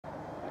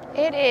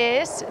It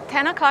is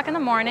 10 o'clock in the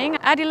morning.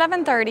 At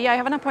 11:30, I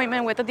have an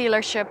appointment with the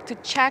dealership to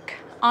check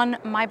on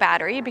my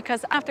battery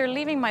because after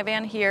leaving my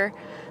van here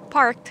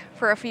parked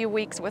for a few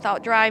weeks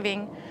without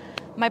driving,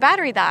 my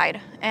battery died.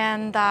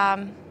 And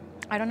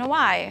I don't know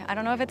why. I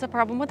don't know if it's a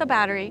problem with the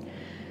battery.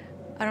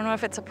 I don't know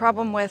if it's a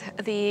problem with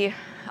the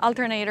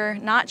alternator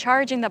not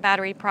charging the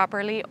battery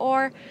properly,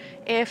 or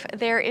if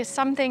there is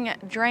something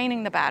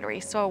draining the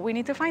battery. So we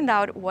need to find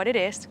out what it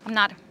is. I'm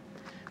not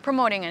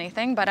promoting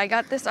anything, but I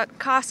got this at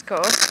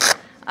Costco.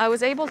 I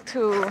was able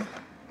to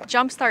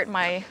jumpstart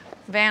my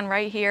van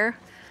right here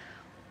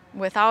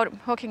without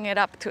hooking it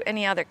up to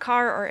any other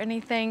car or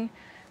anything.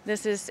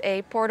 This is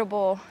a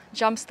portable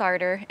jump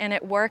starter and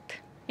it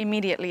worked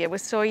immediately. It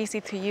was so easy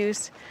to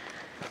use.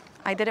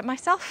 I did it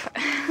myself.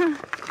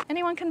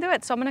 Anyone can do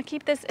it. So I'm gonna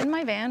keep this in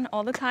my van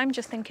all the time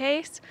just in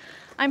case.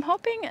 I'm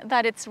hoping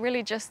that it's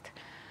really just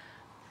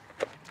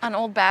an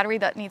old battery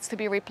that needs to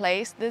be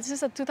replaced. This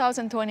is a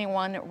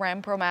 2021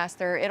 Ram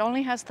Promaster. It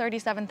only has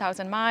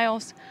 37,000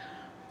 miles.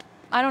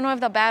 I don't know if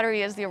the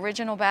battery is the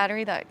original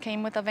battery that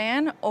came with the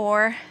van,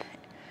 or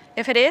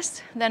if it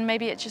is, then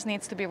maybe it just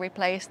needs to be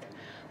replaced,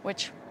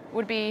 which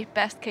would be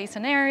best case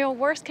scenario.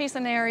 Worst case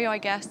scenario, I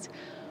guess,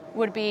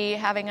 would be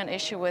having an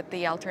issue with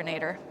the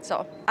alternator.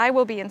 So I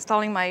will be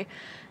installing my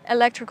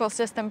electrical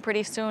system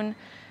pretty soon,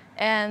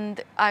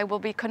 and I will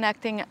be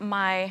connecting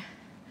my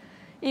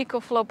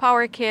EcoFlow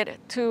power kit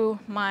to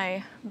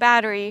my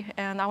battery,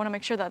 and I want to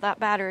make sure that that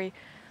battery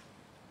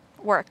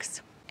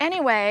works.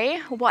 Anyway,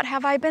 what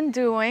have I been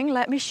doing?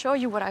 Let me show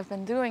you what I've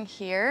been doing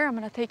here. I'm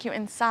going to take you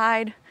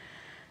inside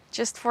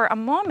just for a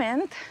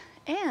moment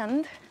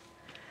and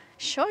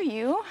show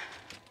you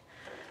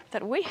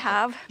that we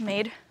have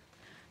made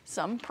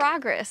some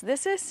progress.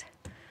 This is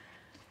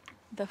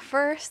the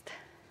first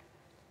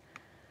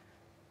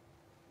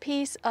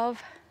piece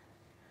of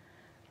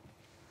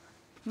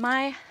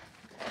my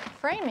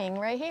framing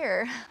right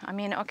here. I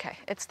mean, okay,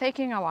 it's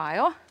taking a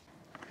while.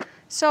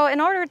 So in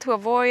order to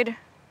avoid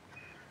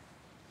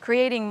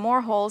creating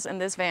more holes in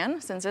this van,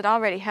 since it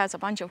already has a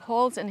bunch of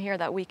holes in here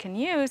that we can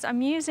use,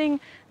 I'm using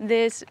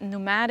this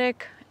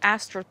pneumatic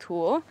Astro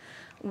tool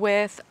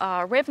with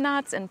rib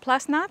nuts and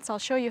plus nuts. I'll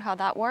show you how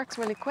that works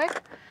really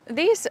quick.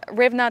 These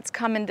rib nuts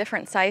come in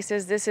different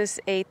sizes. This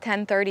is a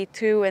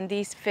 1032 and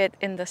these fit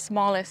in the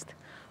smallest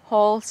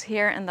holes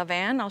here in the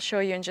van. I'll show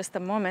you in just a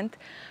moment.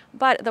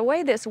 But the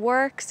way this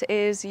works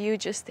is you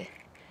just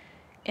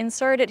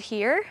insert it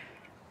here.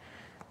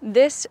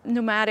 This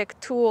pneumatic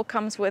tool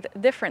comes with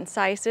different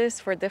sizes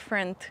for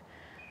different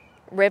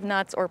rib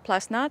nuts or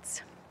plus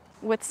nuts.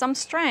 With some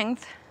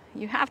strength,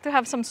 you have to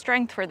have some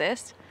strength for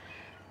this.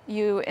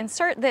 You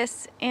insert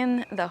this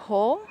in the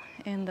hole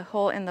in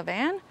the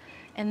van,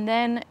 and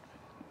then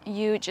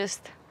you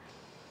just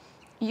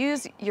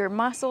use your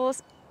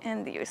muscles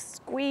and you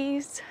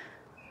squeeze,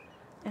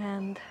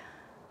 and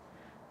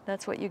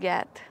that's what you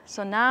get.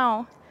 So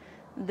now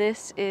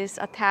this is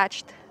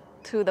attached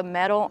to the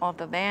metal of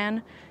the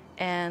van,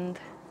 and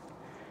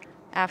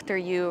after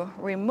you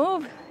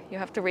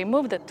have to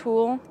remove the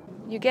tool.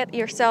 You get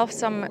yourself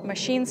some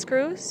machine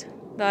screws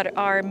that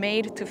are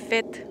made to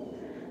fit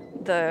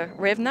the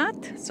rib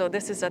nut. So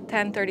this is a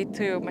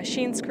 1032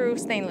 machine screw,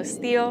 stainless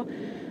steel,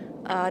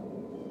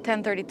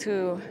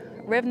 1032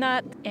 rib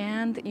nut,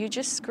 and you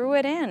just screw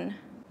it in.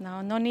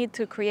 Now, no need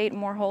to create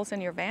more holes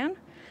in your van.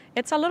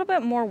 It's a little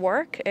bit more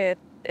work.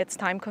 It's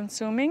time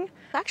consuming.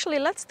 Actually,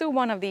 let's do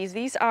one of these.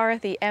 These are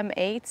the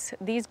M8s.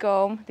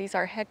 These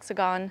are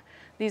hexagon.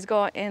 These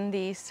go in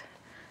these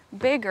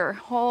bigger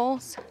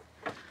holes.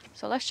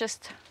 So let's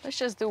just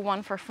do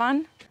one for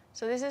fun.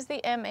 So this is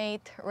the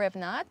M8 rib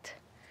nut,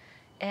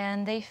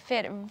 and they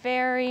fit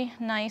very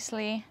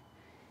nicely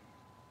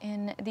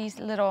in these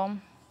little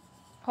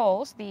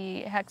holes,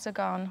 the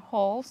hexagon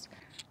holes.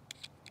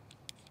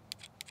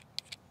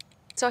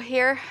 So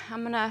here,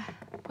 I'm gonna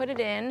put it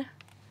in.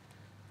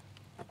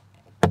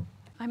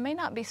 I may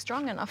not be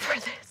strong enough for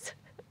this.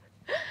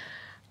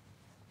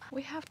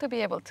 We have to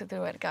be able to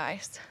do it,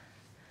 guys.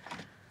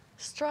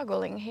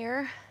 Struggling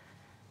here,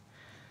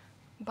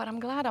 but I'm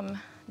glad I'm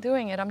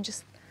doing it.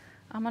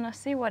 I'm gonna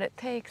see what it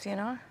takes, you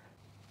know?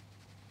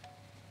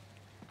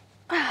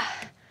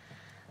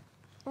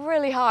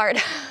 Really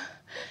hard.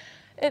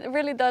 It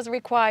really does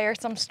require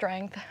some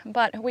strength,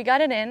 but we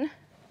got it in.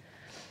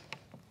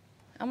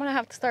 I'm gonna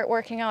have to start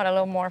working out a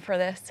little more for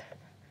this.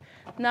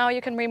 Now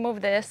you can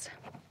remove this.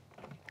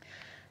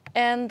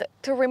 And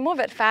to remove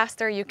it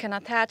faster, you can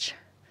attach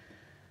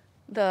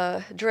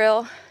the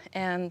drill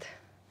and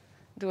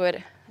do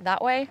it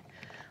that way.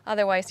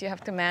 Otherwise, you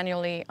have to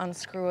manually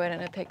unscrew it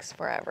and it takes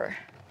forever.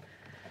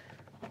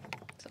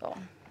 So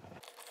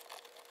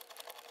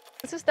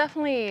this is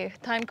definitely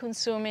time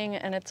consuming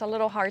and it's a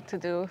little hard to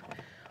do,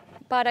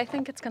 but I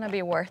think it's gonna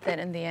be worth it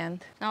in the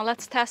end. Now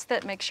let's test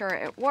it, make sure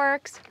it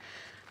works.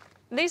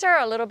 These are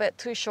a little bit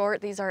too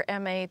short. These are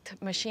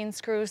M8 machine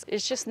screws.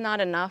 It's just not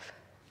enough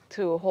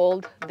to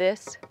hold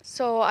this.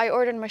 So I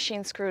ordered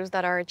machine screws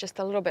that are just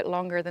a little bit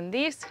longer than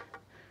these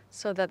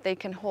so that they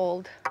can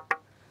hold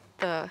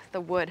the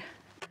wood.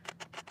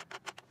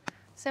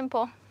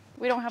 Simple.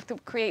 We don't have to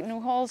create new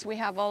holes. We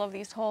have all of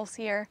these holes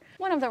here.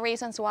 One of the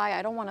reasons why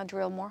I don't want to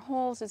drill more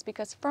holes is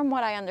because, from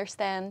what I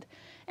understand,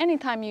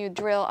 anytime you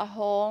drill a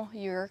hole,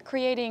 you're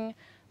creating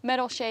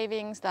metal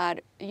shavings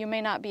that you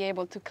may not be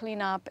able to clean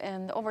up,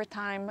 and over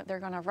time they're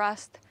gonna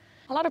rust.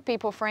 A lot of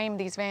people frame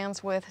these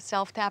vans with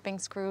self-tapping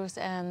screws,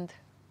 and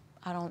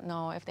I don't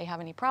know if they have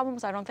any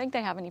problems. I don't think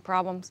they have any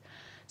problems.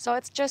 So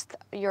it's just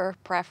your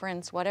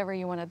preference, whatever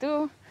you want to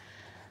do.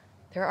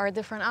 There are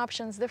different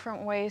options,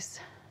 different ways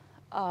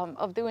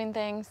of doing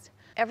things.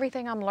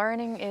 Everything I'm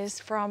learning is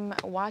from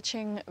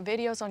watching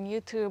videos on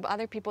YouTube,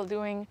 other people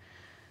doing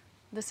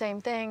the same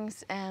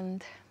things,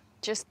 and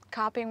just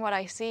copying what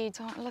I see.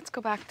 So let's go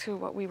back to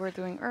what we were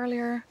doing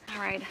earlier. All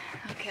right,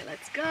 okay,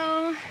 let's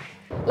go.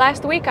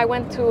 Last week I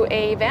went to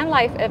a van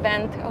life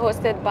event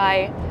hosted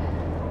by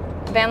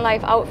Van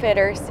Life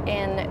Outfitters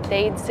in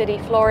Dade City,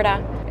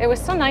 Florida. It was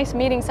so nice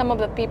meeting some of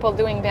the people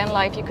doing van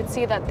life. You could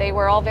see that they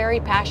were all very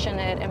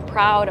passionate and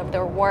proud of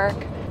their work.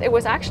 It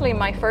was actually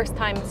my first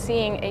time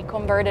seeing a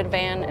converted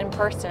van in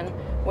person,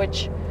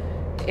 which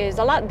is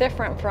a lot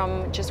different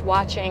from just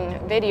watching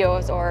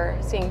videos or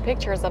seeing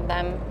pictures of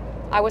them.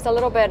 I was a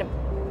little bit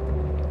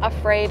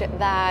afraid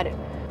that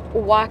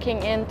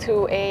walking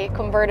into a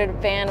converted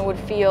van would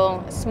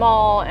feel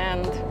small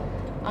and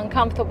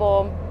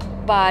uncomfortable,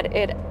 but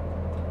it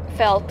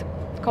felt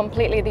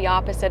completely the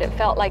opposite. It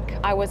felt like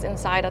I was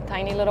inside a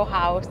tiny little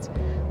house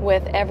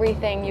with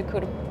everything you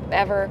could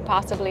ever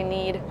possibly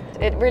need.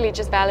 It really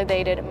just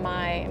validated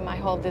my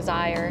whole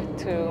desire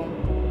to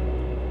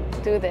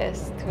do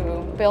this,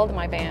 to build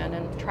my van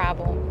and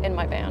travel in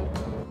my van.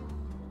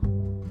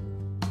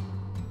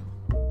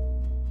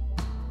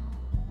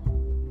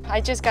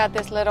 I just got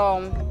this little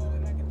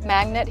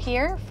magnet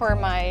here for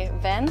my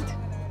vent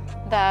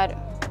that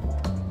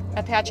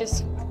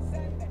attaches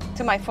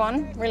to my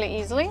phone really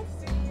easily.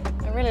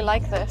 I really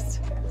like this.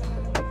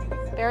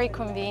 Very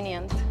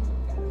convenient.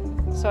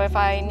 So if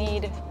I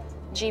need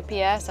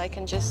GPS, I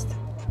can just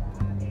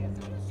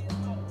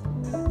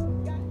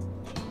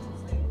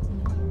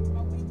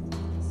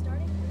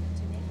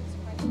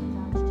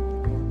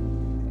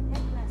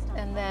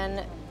and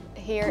then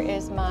here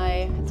is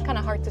my, it's kind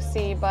of hard to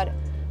see, but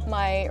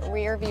my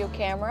rear view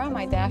camera,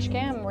 my dash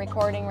cam. I'm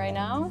recording right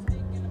now.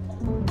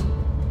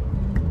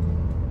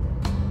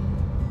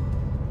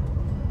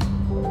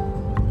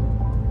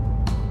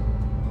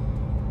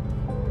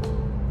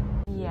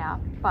 Yeah,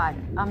 but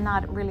I'm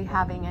not really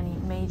having any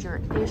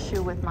major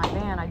issue with my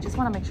van. I just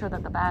want to make sure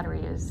that the battery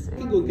is... You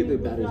can go get the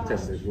battery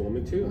tested if you want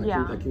me to.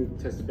 Yeah. I can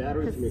test the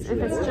battery to make sure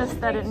if it's just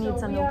that it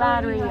needs a new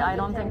battery, I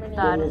don't think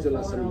that... When was the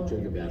last time you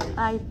changed the battery?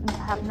 I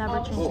have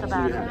never changed the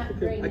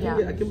battery.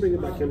 Okay. I can bring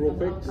it back in real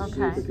quick to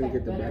see if we can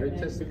get the battery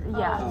tested.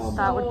 Yeah,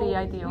 that would be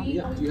ideal.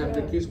 Yeah. Do you have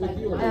the keys with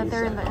you? Or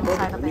They're in the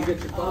inside of Let me it. get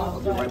your file. I'll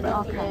be right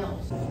back. Okay.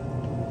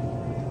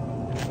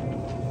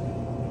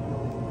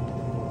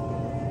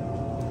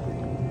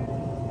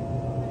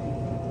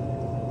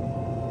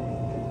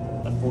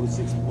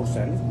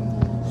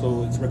 46%,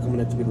 so it's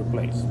recommended to be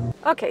replaced.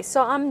 Okay,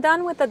 so I'm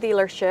done with the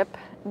dealership.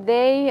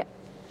 They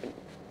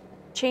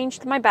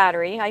changed my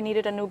battery. I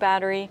needed a new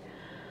battery.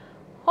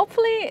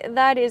 Hopefully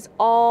that is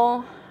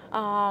all.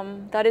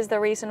 That is the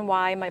reason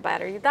why my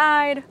battery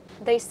died.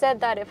 They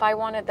said that if I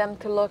wanted them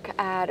to look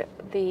at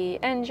the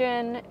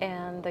engine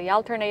and the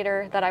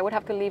alternator, that I would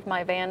have to leave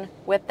my van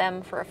with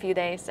them for a few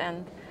days,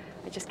 and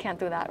I just can't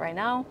do that right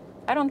now.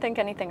 I don't think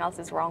anything else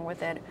is wrong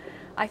with it.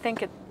 I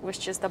think it was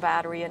just the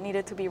battery. It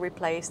needed to be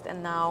replaced,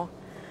 and now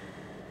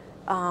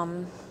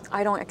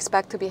I don't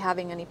expect to be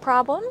having any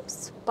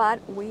problems,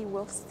 but we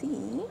will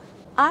see.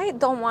 I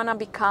don't want to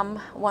become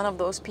one of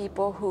those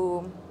people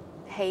who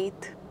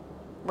hate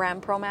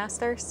Ram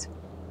Promasters.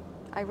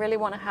 I really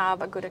want to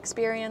have a good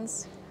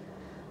experience.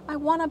 I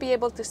want to be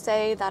able to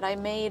say that I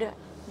made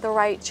the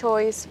right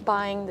choice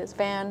buying this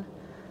van,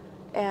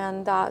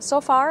 and so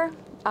far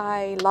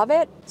I love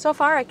it. So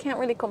far I can't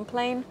really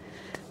complain.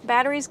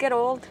 Batteries get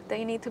old.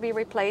 They need to be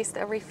replaced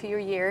every few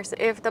years.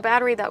 If the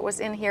battery that was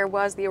in here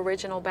was the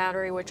original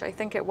battery, which I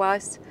think it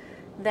was,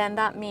 then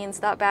that means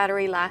that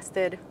battery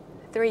lasted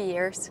 3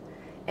 years.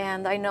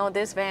 And I know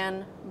this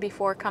van,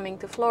 before coming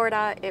to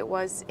Florida, it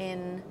was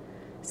in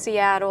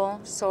Seattle.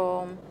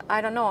 So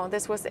I don't know,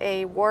 this was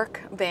a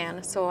work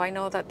van. So I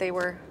know that they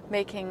were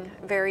making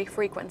very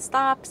frequent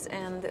stops,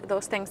 and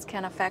those things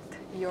can affect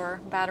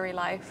your battery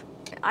life.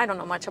 I don't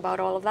know much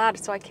about all of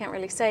that, so I can't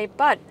really say,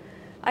 but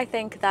I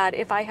think that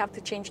if I have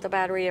to change the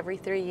battery every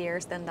 3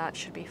 years, then that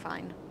should be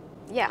fine.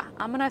 Yeah,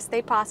 I'm gonna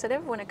stay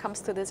positive when it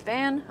comes to this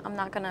van. I'm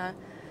not gonna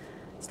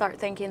start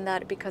thinking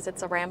that because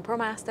it's a Ram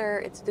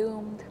Promaster, it's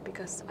doomed,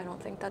 because I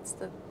don't think that's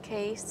the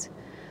case.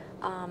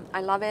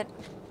 I love it.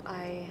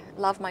 I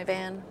love my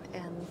van,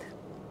 and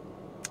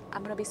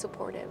I'm gonna be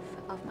supportive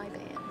of my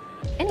van.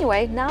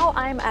 Anyway, now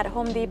I'm at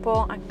Home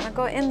Depot. I'm gonna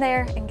go in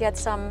there and get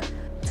some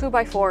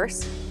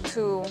 2x4s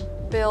to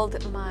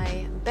build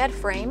my bed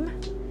frame.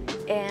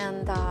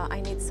 And I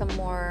need some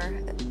more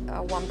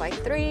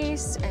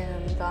 1x3s,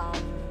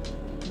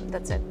 and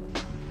that's it.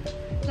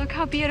 Look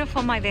how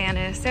beautiful my van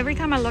is. Every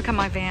time I look at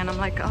my van, I'm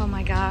like, oh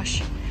my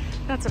gosh,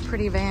 That's a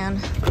pretty van.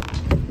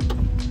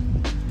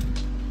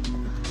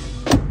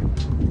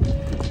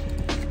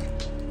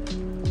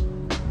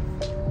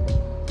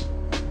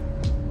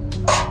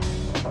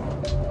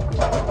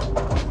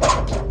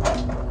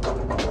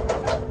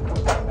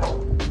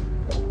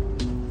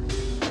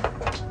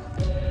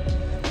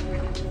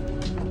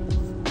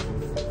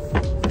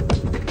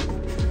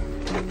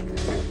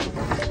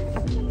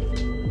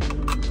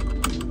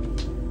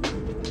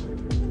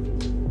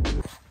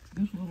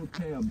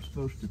 Tab's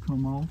supposed to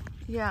come off.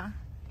 Yeah.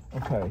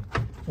 Okay.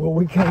 Well,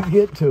 we can't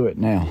get to it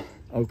now.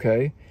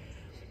 Okay.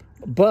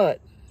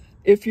 But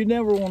if you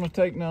never want to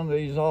take none of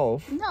these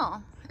off,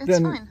 no, it's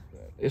then fine.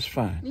 It's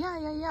fine.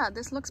 Yeah.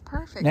 This looks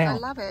perfect. Now, I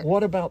love it.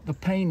 What about the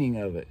painting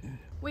of it?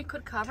 We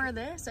could cover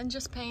this and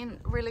just paint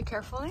really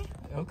carefully.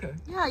 Okay.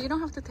 Yeah, you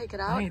don't have to take it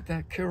out. I ain't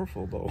that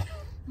careful though.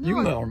 No. You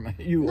are.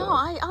 You no,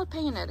 are. I'll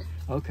paint it.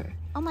 Okay.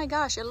 Oh my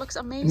gosh, it looks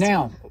amazing.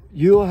 Now,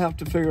 you'll have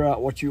to figure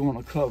out what you want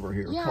to cover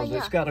here, because yeah.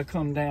 it's got to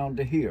come down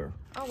to here.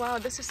 Oh wow,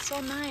 this is so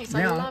nice.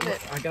 Now, I love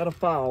it. I got a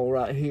file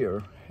right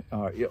here.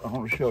 All right, I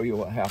want to show you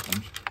what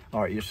happens.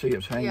 All right, you see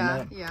it's hanging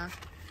up? Yeah.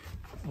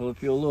 Well,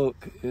 if you look,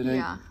 it ain't.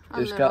 Yeah,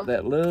 It's got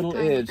that little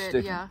edge bit,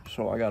 sticking. yeah.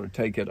 So I got to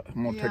take it.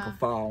 I'm gonna take a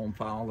file and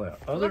file that.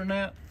 Other than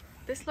that,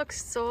 this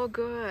looks so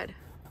good.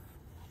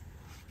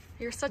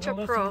 You're such a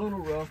it's pro. a little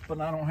rough,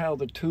 but I don't have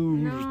the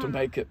tools to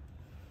make it.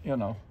 You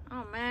know.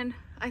 Oh man,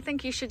 I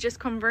think you should just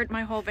convert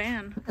my whole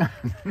van.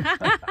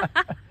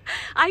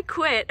 I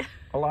quit.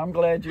 Well, I'm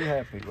glad you're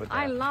happy with that.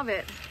 I love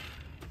it.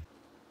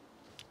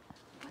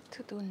 What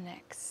to do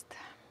next?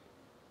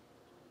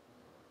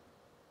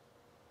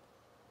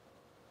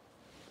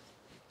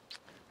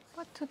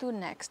 What to do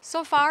next?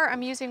 So far,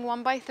 I'm using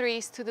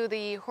 1x3s to do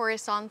the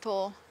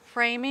horizontal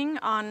framing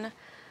on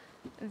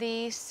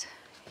these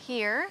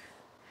here.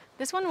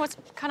 This one was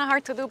kind of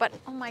hard to do, but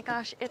oh my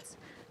gosh, it's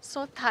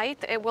so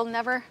tight, it will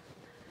never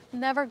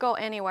go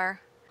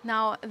anywhere.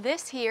 Now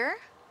this here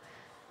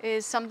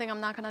is something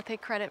I'm not gonna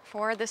take credit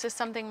for. This is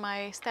something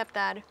my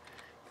stepdad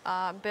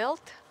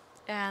built,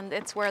 and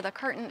it's where the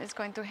curtain is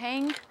going to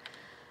hang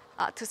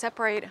to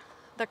separate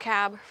the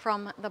cab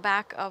from the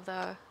back of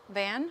the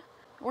van.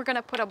 We're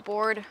gonna put a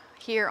board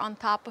here on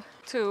top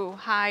to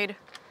hide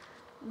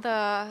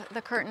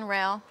the curtain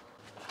rail.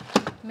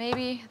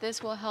 Maybe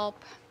this will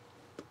help.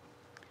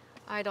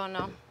 I don't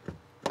know.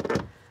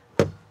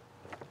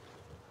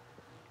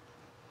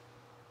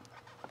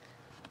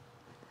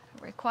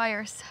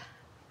 Requires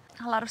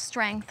a lot of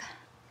strength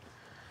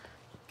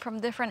from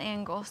different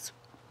angles.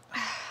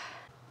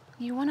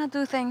 You want to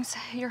do things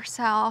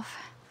yourself,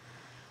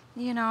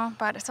 you know,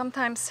 but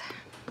sometimes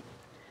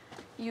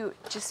you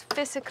just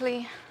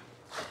physically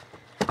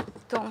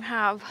don't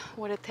have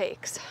what it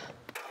takes.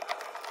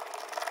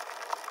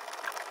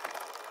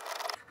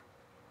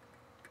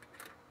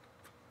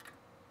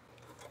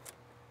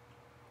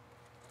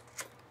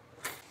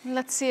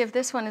 Let's see if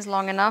this one is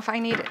long enough. I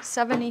need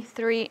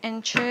 73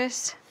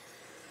 inches.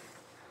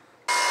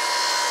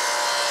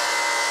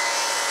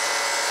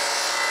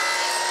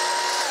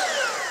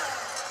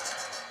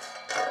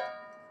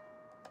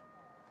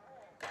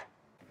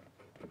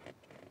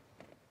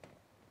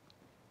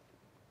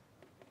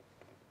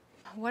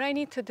 What I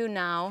need to do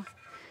now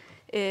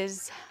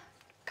is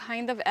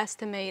kind of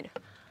estimate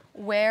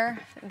where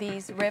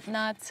these rib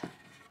nuts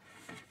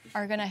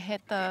are gonna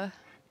hit the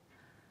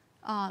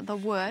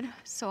wood.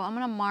 So I'm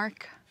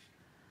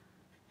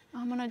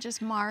gonna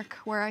just mark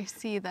where I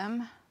see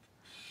them.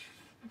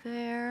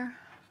 There,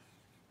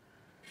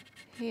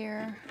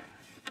 here,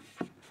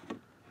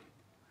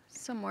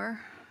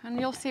 somewhere. And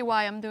you'll see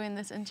why I'm doing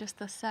this in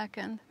just a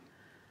second.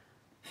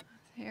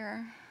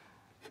 Here,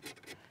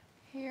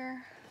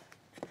 here,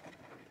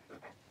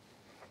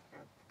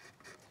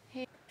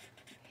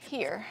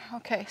 here.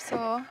 Okay,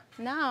 so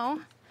now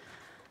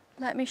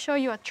let me show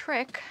you a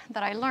trick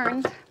that I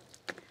learned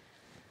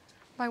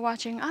by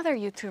watching other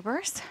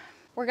YouTubers.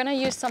 We're gonna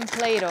use some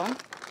Play-Doh.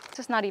 This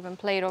is not even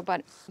Play-Doh,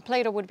 but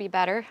Play-Doh would be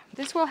better.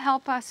 This will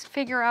help us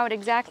figure out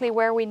exactly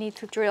where we need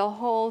to drill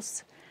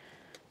holes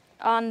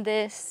on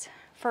this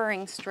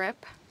furring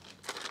strip.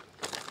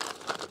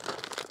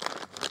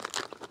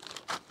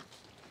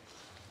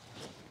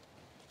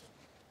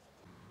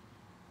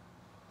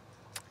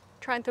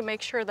 Trying to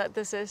make sure that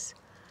this is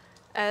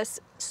as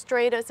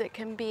straight as it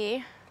can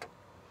be.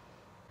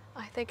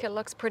 I think it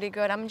looks pretty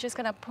good. I'm just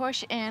gonna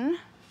push in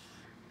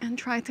and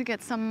try to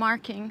get some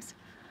markings.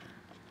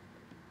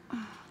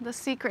 The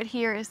secret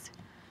here is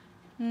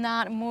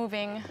not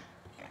moving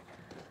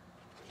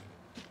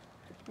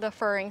the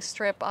furring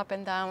strip up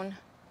and down,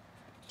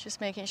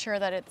 just making sure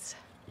that it's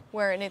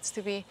where it needs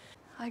to be.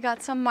 I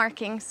got some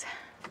markings.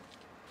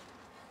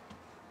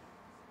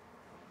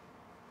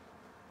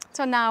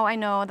 So now I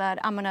know that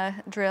I'm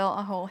gonna drill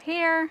a hole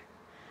here,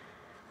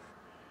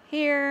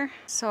 here.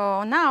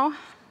 So now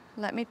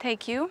let me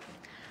take you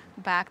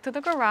back to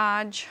the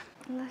garage.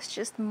 Let's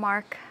just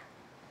mark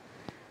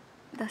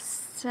the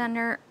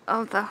center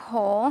of the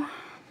hole.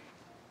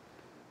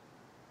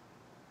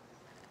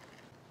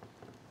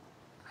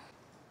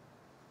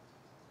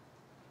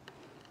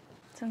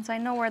 Since I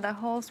know where the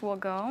holes will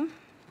go,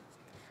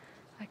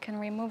 I can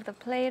remove the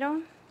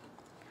Play-Doh.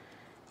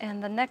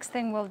 And the next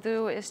thing we'll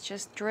do is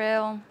just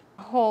drill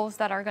holes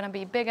that are going to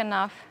be big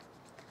enough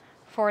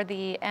for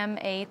the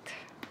M8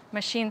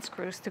 machine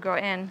screws to go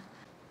in.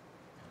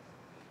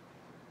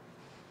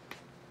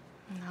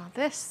 Now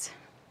this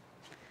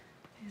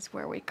is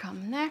where we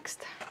come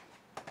next.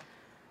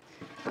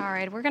 All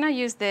right, we're gonna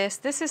use this.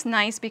 This is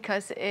nice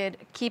because it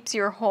keeps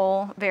your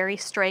hole very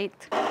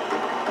straight.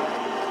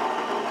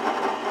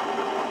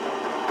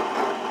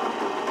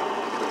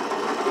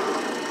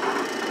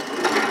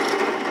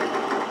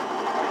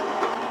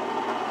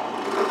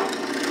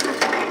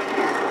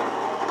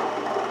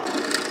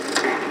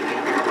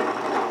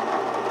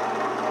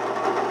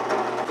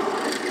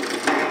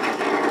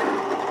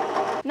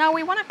 Now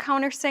we want to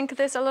countersink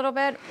this a little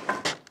bit.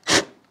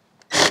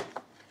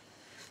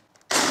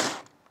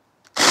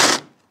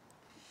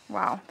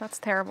 Wow, that's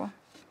terrible.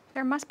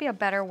 There must be a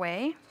better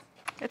way.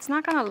 It's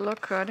not gonna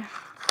look good.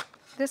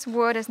 This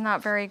wood is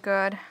not very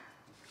good.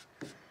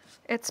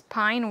 It's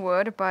pine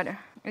wood, but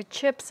it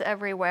chips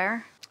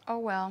everywhere. Oh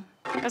well.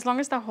 As long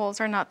as the holes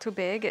are not too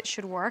big, it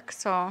should work.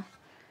 So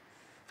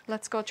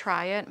let's go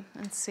try it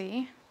and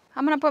see.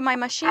 I'm gonna put my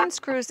machine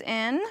screws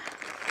in.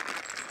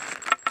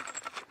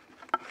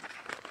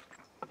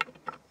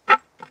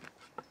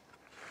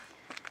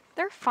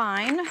 They're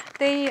fine.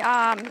 They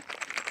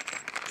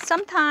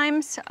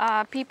sometimes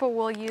people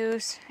will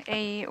use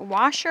a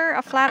washer,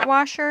 a flat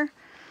washer,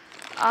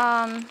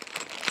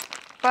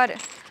 but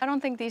I don't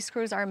think these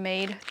screws are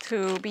made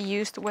to be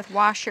used with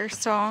washers,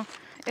 so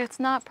it's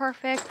not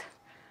perfect,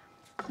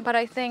 but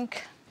I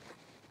think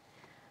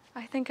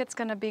it's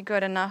gonna be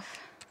good enough.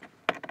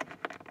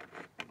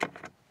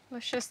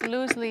 Let's just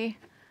loosely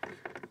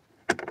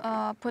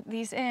put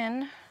these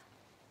in.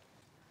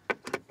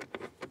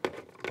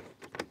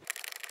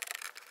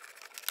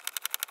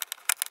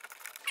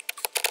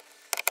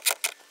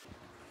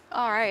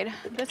 All right,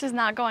 this is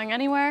not going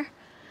anywhere.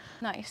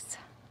 Nice.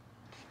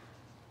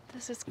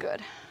 This is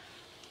good.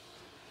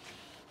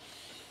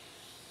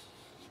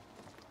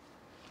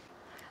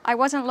 I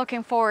wasn't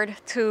looking forward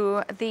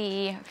to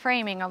the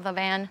framing of the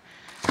van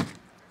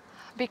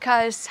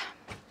because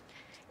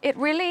it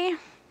really,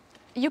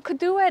 you could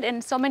do it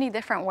in so many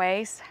different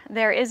ways.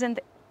 There isn't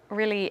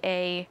really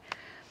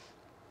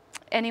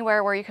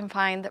anywhere where you can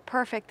find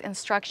perfect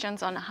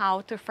instructions on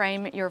how to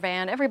frame your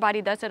van.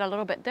 Everybody does it a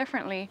little bit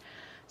differently.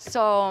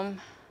 So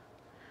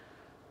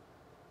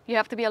you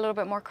have to be a little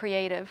bit more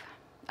creative,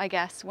 I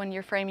guess, when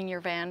you're framing your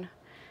van.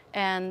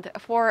 And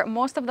for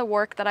most of the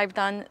work that I've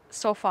done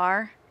so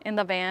far in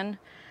the van,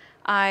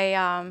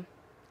 I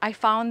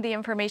found the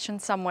information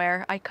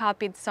somewhere. I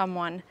copied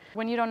someone.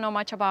 When you don't know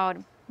much about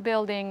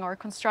building or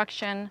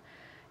construction,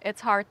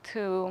 it's hard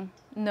to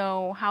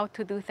know how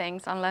to do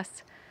things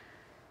unless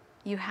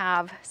you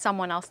have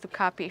someone else to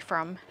copy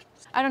from.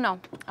 I don't know.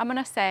 I'm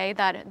gonna say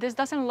that this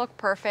doesn't look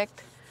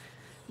perfect,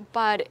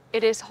 but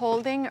it is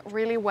holding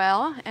really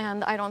well,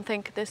 and I don't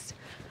think this,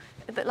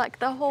 like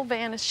the whole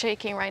van is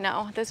shaking right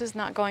now. This is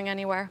not going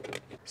anywhere.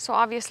 So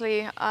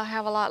obviously I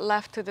have a lot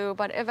left to do,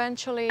 but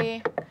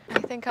eventually I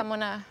think I'm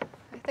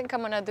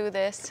gonna do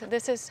this.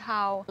 This is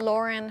how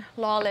Lauren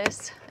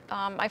Lawless,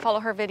 I follow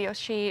her videos.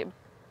 She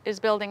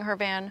is building her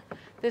van.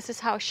 This is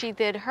how she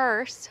did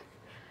hers,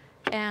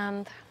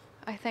 and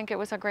I think it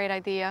was a great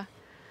idea.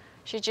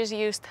 She just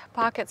used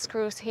pocket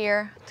screws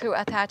here to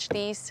attach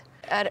these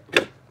at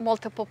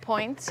multiple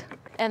points,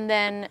 and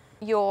then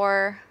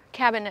your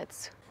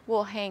cabinets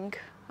will hang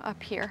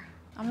up here.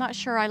 I'm not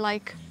sure I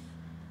like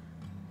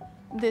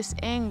this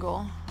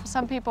angle.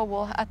 Some people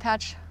will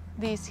attach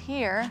these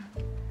here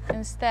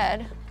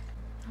instead.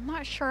 I'm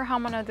not sure how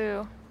I'm gonna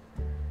do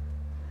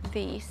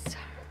these.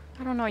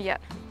 I don't know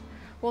yet.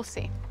 We'll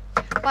see.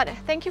 But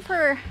thank you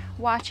for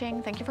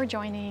watching. Thank you for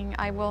joining.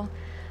 I will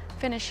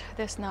finish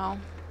this now.